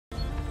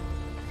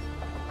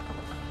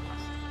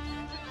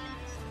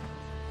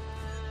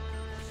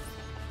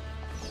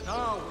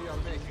Now we are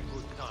making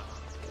good time.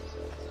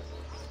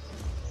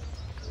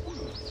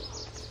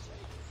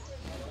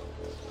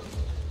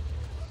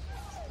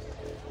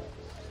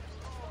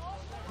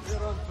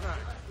 We're on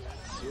track.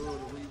 Soon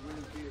we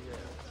will be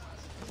there.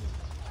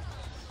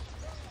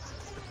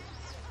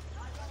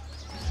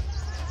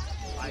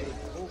 I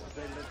hope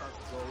they let us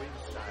go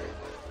inside.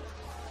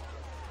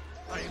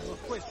 I am not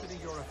questioning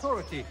your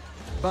authority,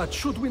 but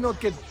should we not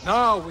get...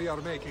 Now we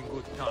are making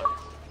good time.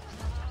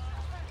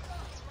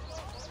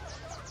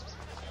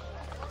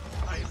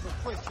 I am not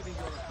questioning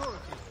your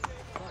authority,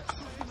 but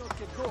should we not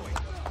get going?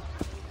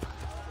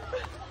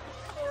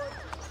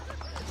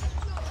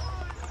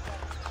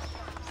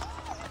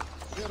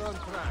 We're on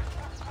track.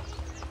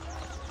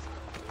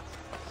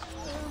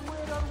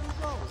 Where are we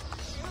going?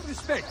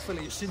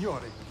 Respectfully,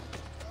 signore.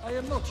 I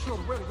am not sure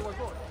where you are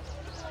going.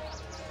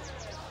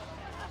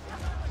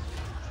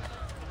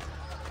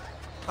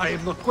 I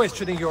am not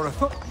questioning your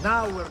authority.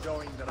 Now we're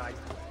going the right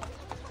way.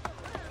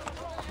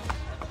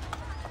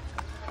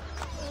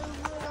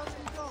 Where are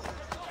we going?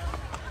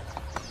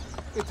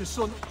 It is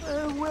so...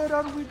 where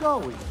are we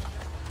going?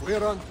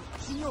 We're on...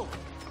 Signor, are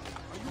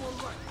you all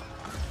right?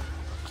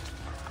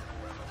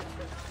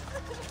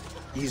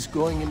 He's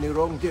going in the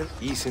wrong direction.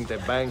 Isn't the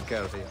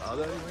banker the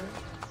other way?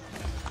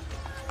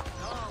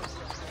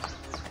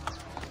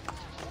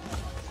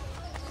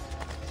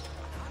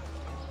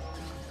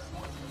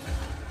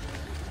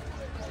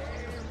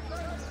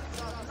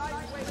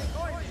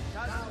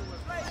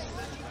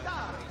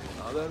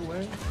 Other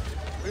way?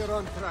 We're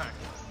on track.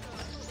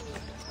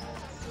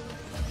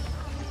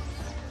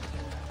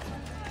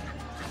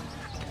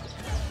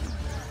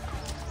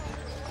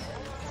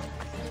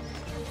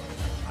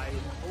 I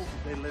hope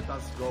they let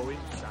us go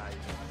inside.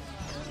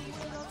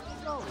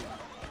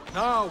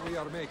 Now we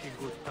are making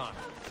good time.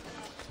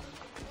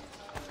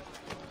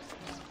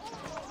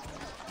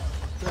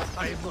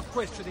 I am not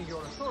questioning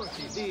your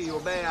authority. Dio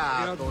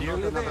beato,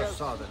 not another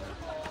southerner.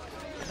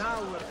 Now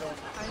we're going.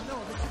 I know,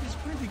 this is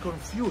pretty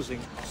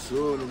confusing.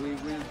 Soon we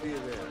will be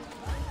there.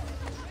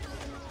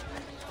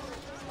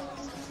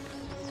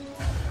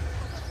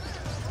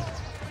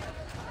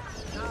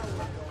 Now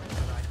we're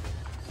going right.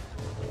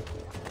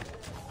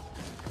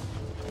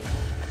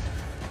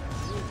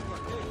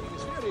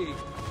 It's very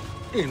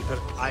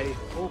I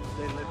hope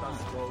they let us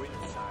go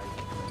inside.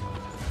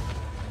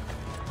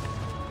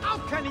 How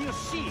can you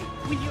see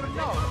with your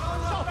nose?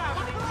 So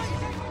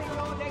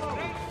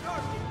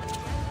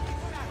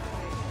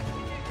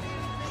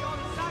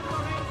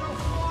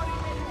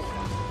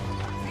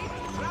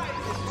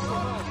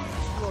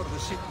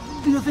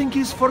Do you think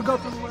he's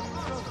forgotten what he's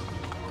done?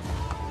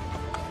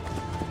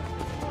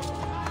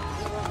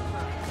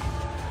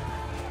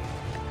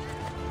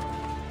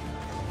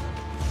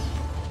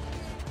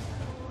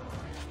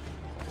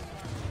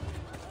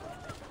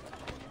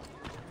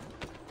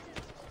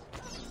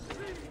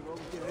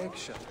 Wrong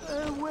direction.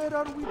 Where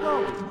are we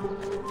going?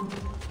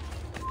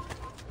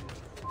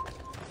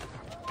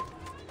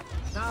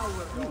 Now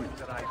we're going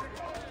the right way.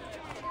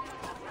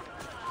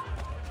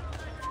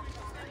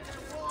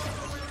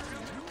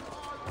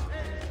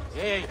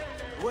 Hey,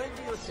 when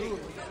do you think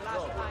we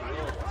stop?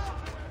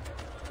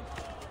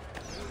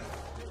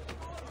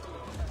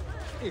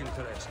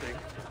 Interesting.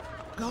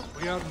 No,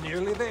 we are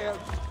nearly there.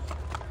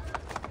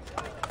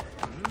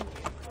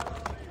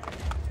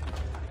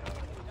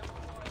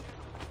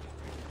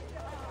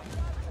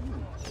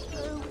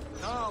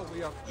 Now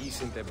we are...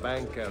 Isn't the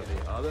banker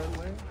the other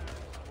way?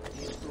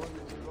 He's going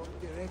in the wrong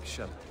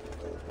direction.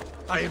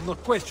 I am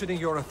not questioning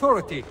your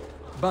authority,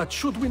 but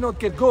should we not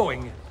get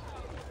going?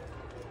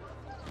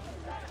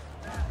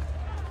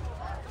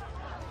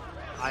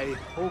 I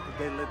hope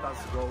they let us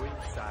go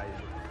inside.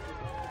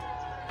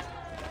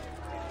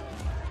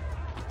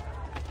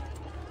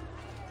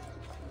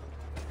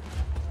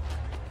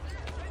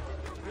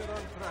 We're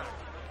on track.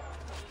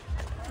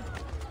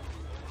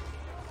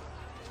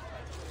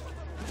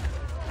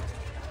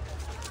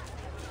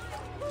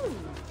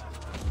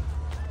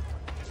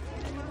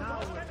 Now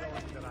we're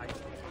going the right way.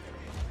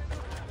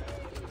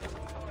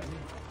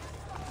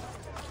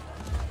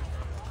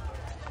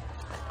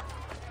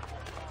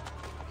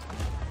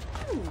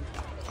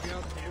 We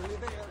are nearly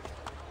there.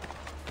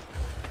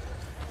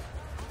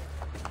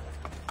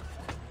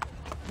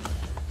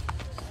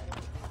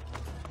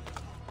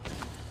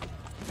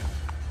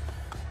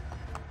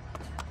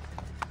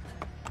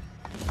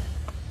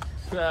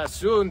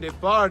 Soon the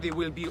party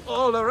will be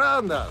all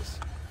around us.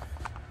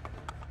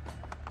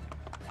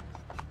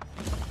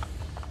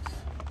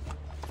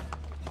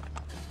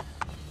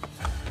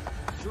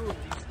 Soon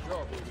this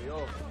job will be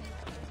over.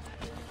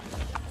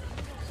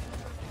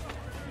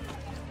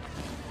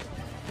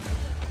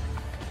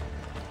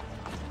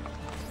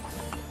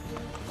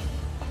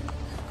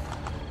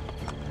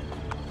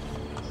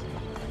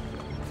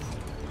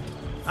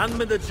 Hand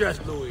me the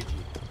chest, Luigi.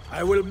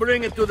 I will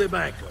bring it to the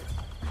banker.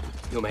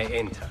 You may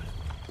enter.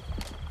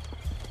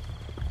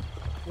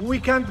 We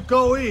can't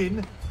go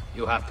in.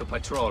 You have to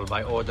patrol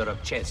by order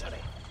of Cesare.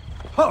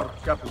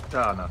 Porca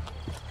puttana.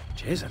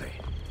 Cesare,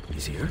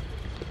 he's here?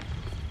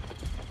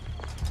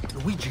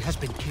 Luigi has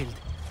been killed.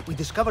 We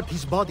discovered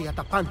his body at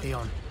the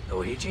Pantheon.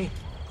 Luigi?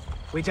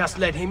 We just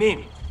let him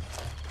in.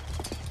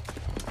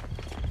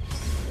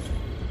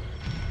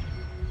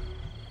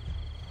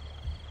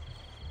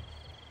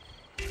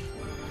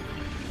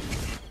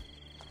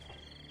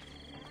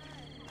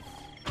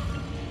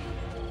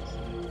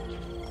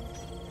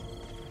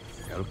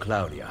 Tell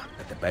Claudia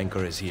that the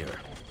banker is here.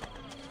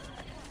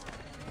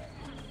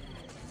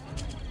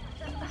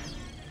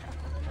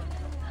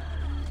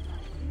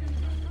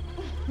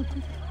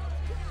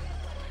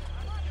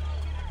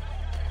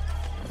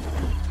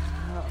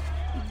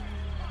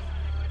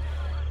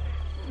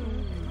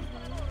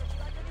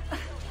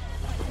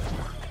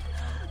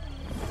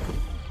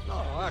 No,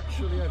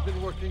 actually, I've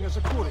been working as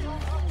a courier.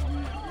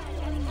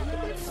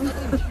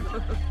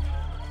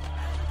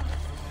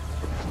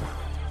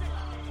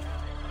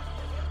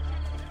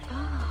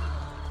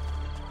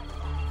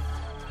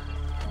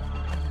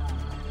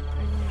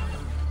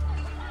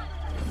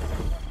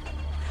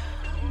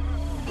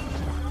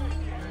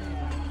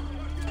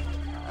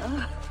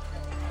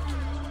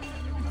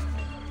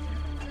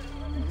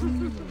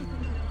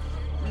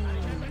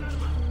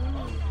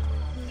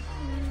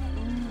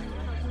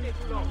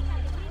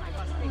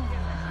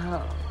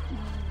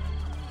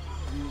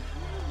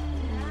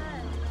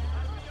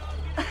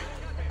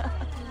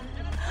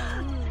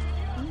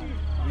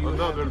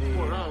 Another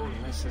 4 hours.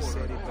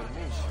 Necessary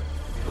permission.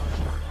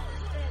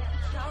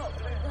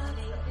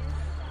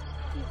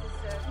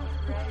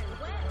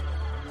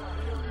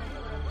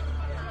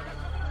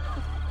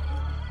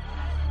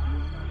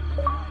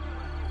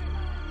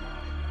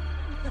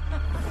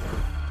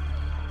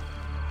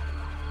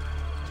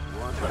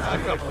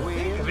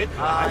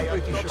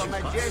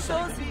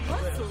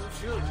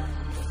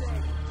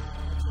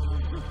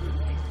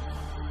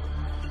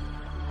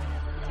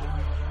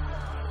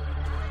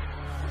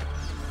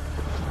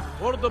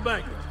 For the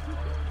banker.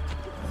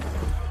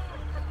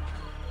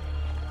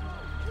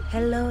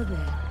 Hello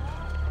there.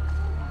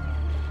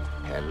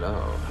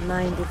 Hello.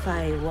 Mind if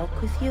I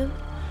walk with you?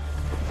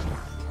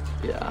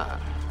 Yeah.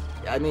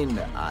 I mean,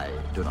 I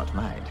do not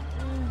mind.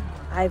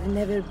 I've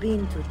never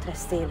been to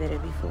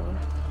Trastevere before.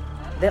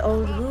 The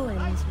old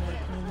ruins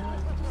make me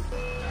nervous.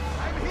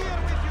 I'm here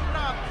with you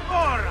now,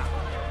 Ora!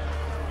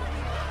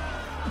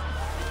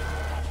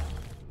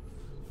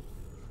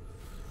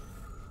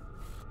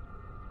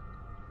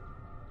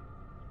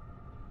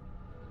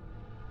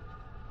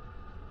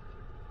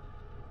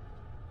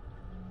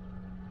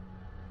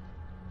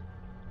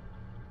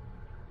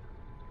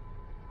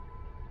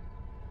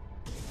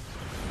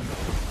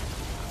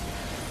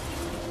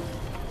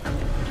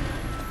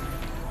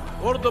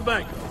 For the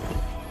banker.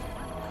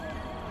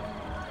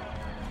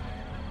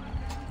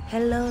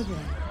 Hello there.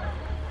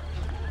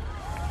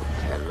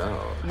 Hello.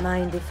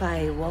 Mind if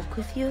I walk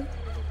with you?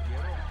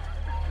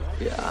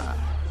 Yeah.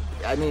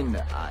 I mean,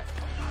 I...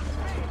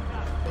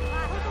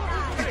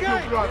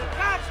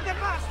 Catch the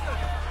bastard!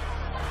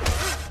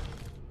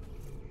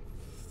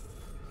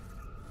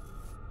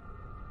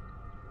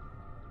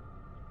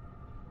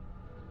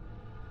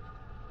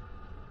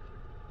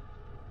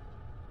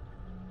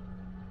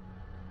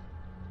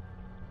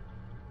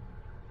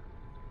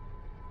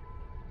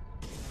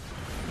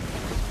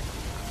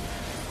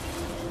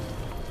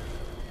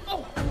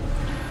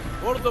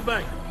 For the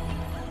banker.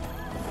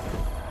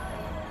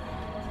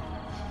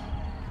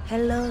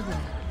 Hello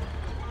there.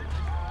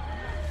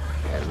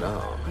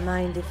 Hello.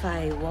 Mind if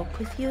I walk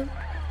with you?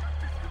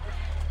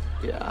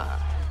 Yeah.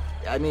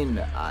 I mean,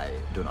 I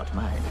do not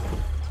mind.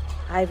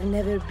 I've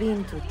never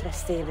been to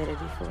Trastevere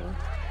before.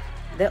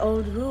 The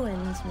old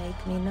ruins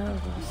make me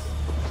nervous.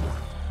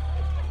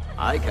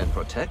 I can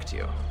protect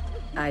you.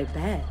 I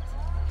bet.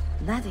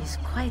 That is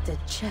quite a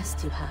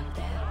chest you have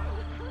there.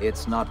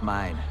 It's not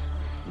mine.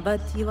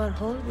 But you are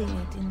holding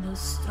it in those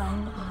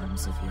strong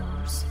arms of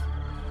yours.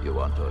 You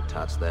want to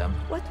touch them?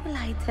 What will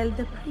I tell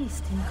the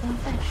priest in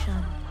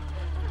confession?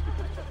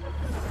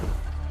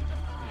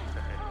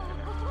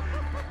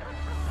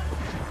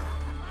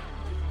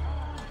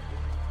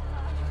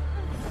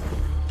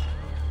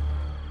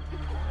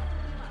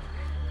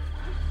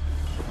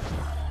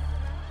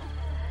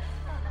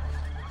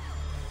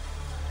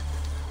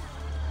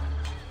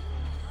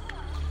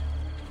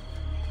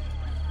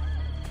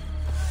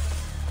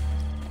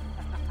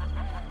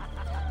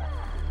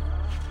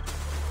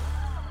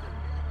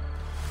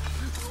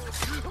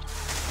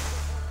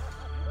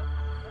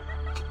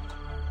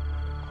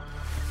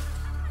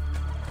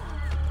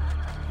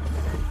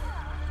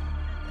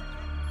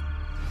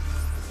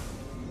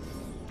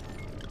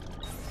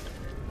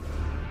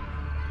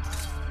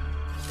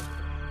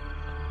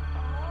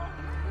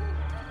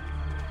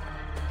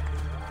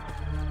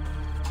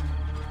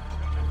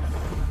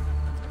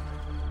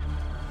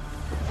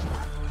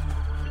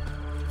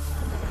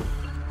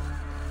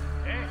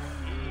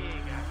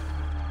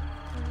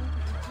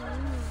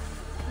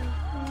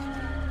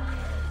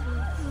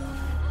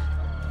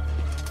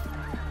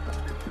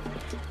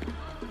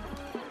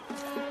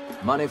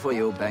 Money for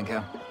you,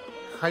 banker.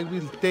 I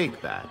will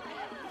take that.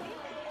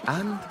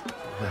 And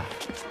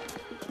that.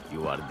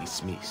 You are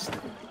dismissed.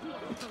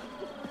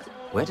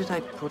 Where did I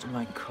put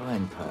my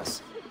coin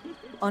purse?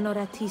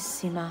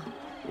 Onoratissima.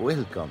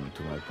 Welcome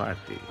to my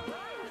party.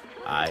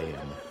 I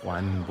am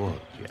Juan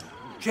Borgia.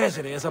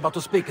 Cesare is about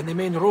to speak in the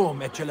main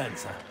room,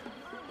 Eccellenza.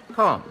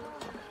 Come.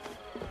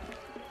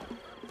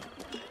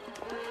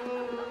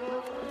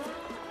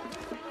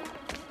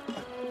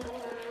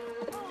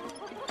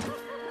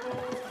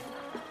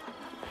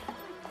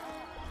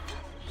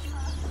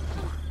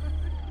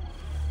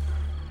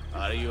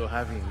 Are you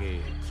having a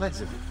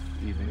pleasant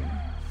evening?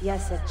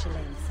 Yes,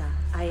 Eccellenza,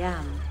 I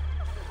am.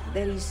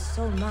 There is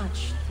so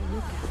much to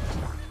look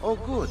at. Oh,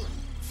 good.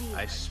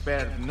 I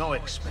spared no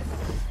expense.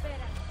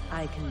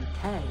 I can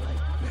tell.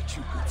 Bet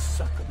you could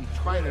suck The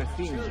finer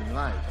things in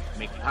life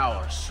make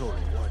power so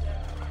rewarding.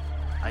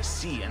 I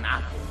see an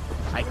apple.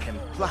 I can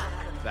pluck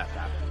that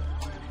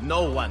apple.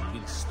 No one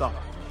will stop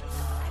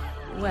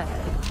me. Well,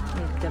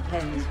 it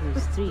depends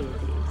whose tree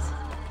it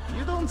is.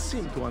 You don't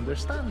seem to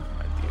understand,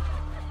 my dear.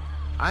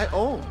 I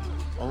own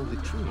all the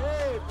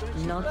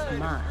trees. Not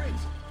mine.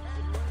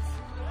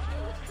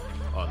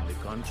 On the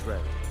contrary,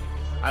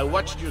 I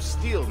watched you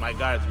steal my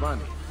guard's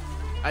money.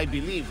 I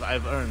believe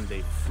I've earned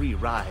a free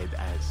ride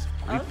as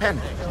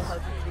repentance.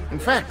 In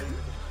fact,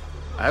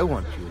 I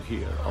want you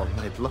here all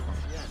night long.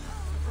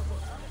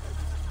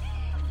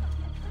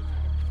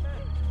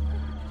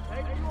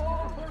 Thank you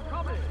all for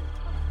coming.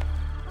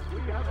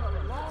 We have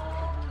a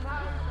long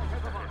night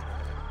ahead of us.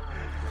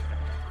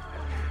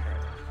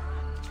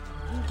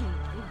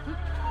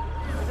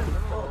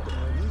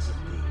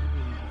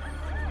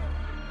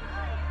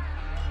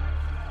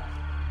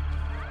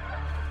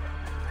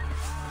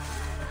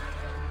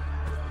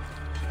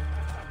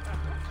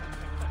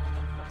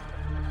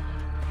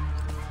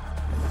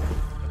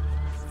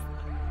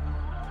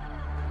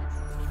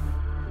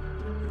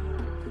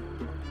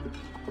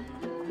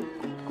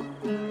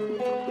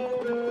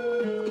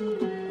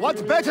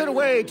 What better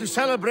way to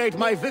celebrate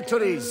my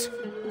victories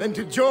than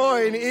to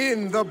join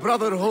in the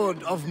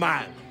Brotherhood of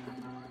Man?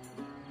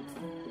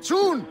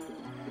 Soon,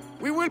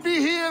 we will be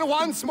here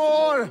once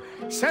more,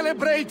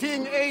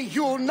 celebrating a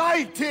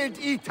united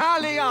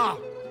Italia.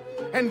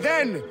 And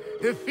then,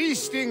 the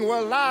feasting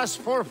will last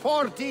for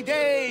 40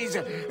 days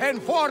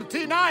and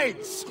 40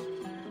 nights.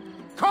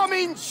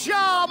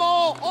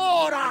 Cominciamo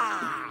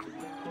ora!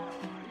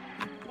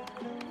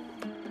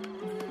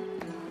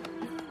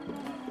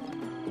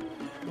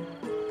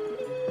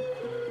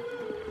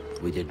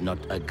 We did not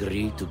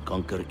agree to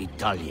conquer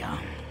Italia.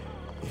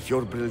 If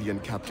your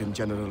brilliant Captain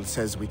General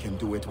says we can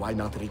do it, why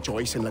not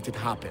rejoice and let it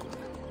happen?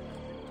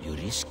 You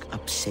risk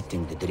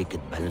upsetting the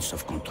delicate balance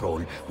of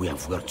control we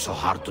have worked so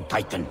hard to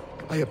tighten.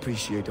 I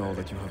appreciate all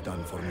that you have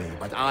done for me,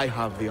 but I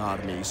have the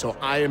army, so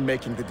I am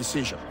making the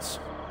decisions.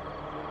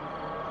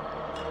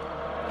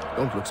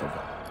 Don't look so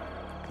bad.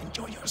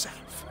 Enjoy yourself.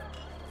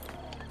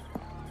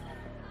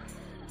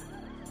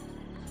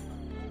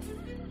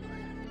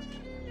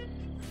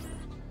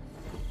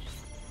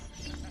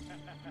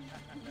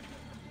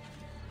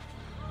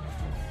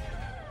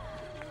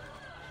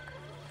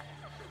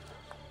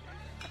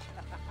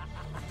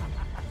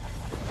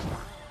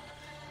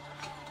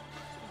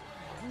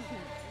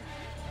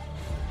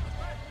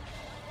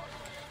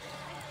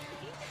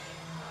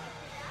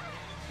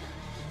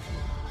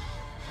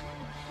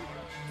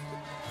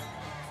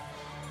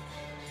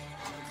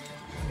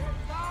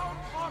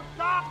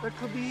 That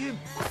could be him.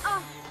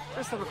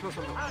 Let's have a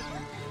closer look.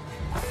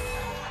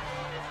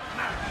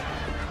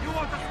 You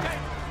want to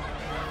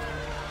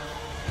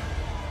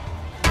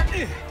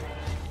escape?